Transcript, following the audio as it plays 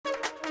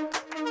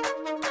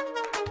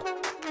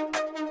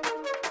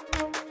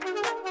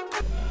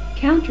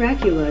Count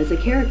Dracula is a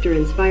character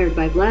inspired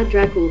by Vlad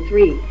Dracul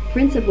III,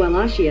 Prince of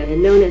Wallachia,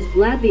 and known as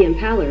Vlad the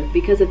Impaler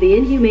because of the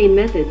inhumane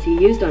methods he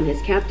used on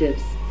his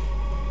captives.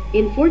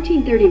 In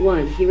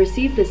 1431 he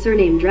received the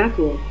surname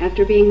Dracul,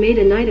 after being made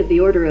a Knight of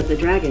the Order of the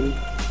Dragon.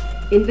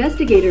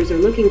 Investigators are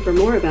looking for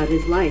more about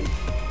his life.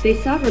 They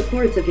sought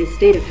reports of his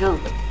state of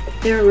health.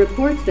 There are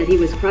reports that he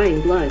was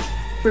crying blood.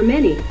 For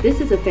many,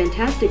 this is a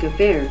fantastic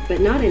affair, but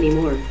not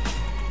anymore.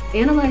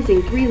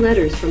 Analyzing 3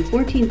 letters from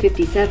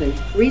 1457,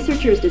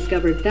 researchers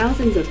discovered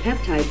thousands of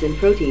peptides and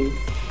proteins.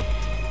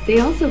 They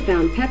also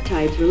found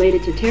peptides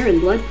related to Terran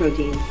blood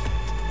proteins.